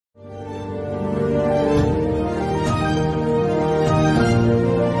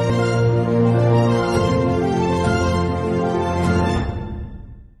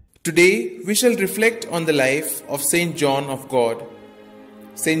we shall reflect on the life of Saint John of God.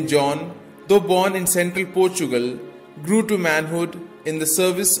 Saint John, though born in central Portugal, grew to manhood in the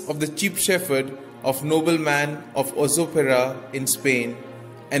service of the chief shepherd of nobleman of Ozopera in Spain,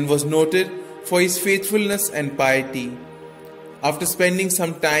 and was noted for his faithfulness and piety. After spending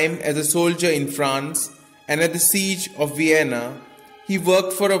some time as a soldier in France and at the siege of Vienna, he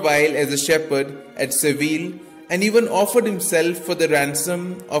worked for a while as a shepherd at Seville and even offered himself for the ransom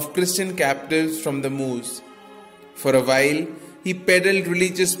of Christian captives from the Moors. For a while, he peddled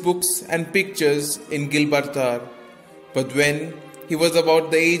religious books and pictures in Gibraltar. But when he was about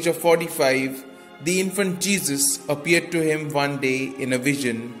the age of 45, the infant Jesus appeared to him one day in a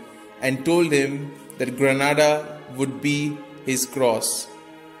vision and told him that Granada would be his cross.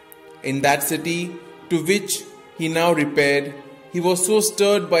 In that city to which he now repaired, he was so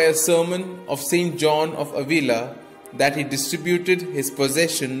stirred by a sermon of Saint John of Avila that he distributed his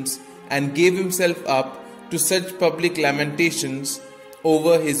possessions and gave himself up to such public lamentations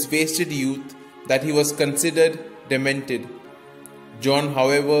over his wasted youth that he was considered demented. John,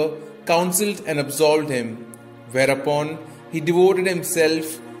 however, counselled and absolved him, whereupon he devoted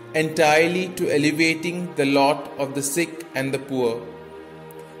himself entirely to elevating the lot of the sick and the poor.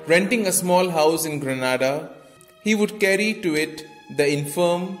 Renting a small house in Granada, he would carry to it the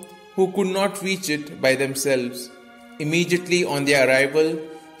infirm who could not reach it by themselves. Immediately on their arrival,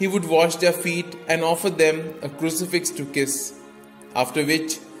 he would wash their feet and offer them a crucifix to kiss, after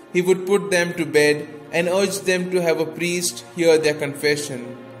which he would put them to bed and urge them to have a priest hear their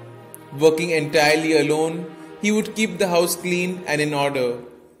confession. Working entirely alone, he would keep the house clean and in order.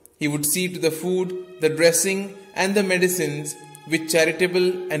 He would see to the food, the dressing, and the medicines which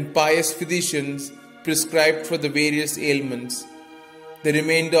charitable and pious physicians prescribed for the various ailments. The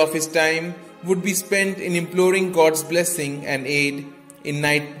remainder of his time would be spent in imploring God's blessing and aid, in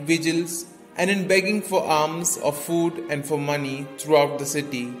night vigils, and in begging for alms of food and for money throughout the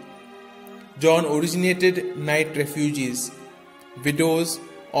city. John originated night refuges. Widows,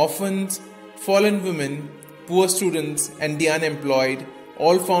 orphans, fallen women, poor students, and the unemployed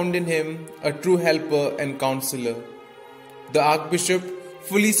all found in him a true helper and counselor. The Archbishop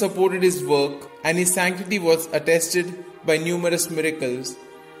fully supported his work, and his sanctity was attested by numerous miracles.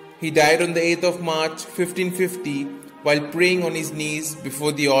 He died on the 8th of March 1550 while praying on his knees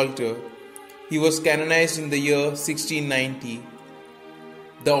before the altar. He was canonized in the year 1690.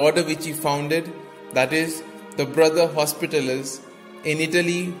 The order which he founded, that is, the Brother Hospitallers, in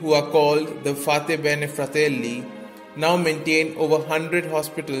Italy, who are called the Frate Bene Fratelli, now maintain over 100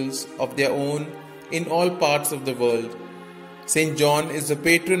 hospitals of their own in all parts of the world. Saint John is the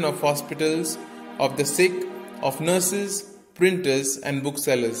patron of hospitals, of the sick, of nurses, printers, and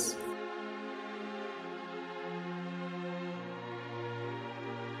booksellers.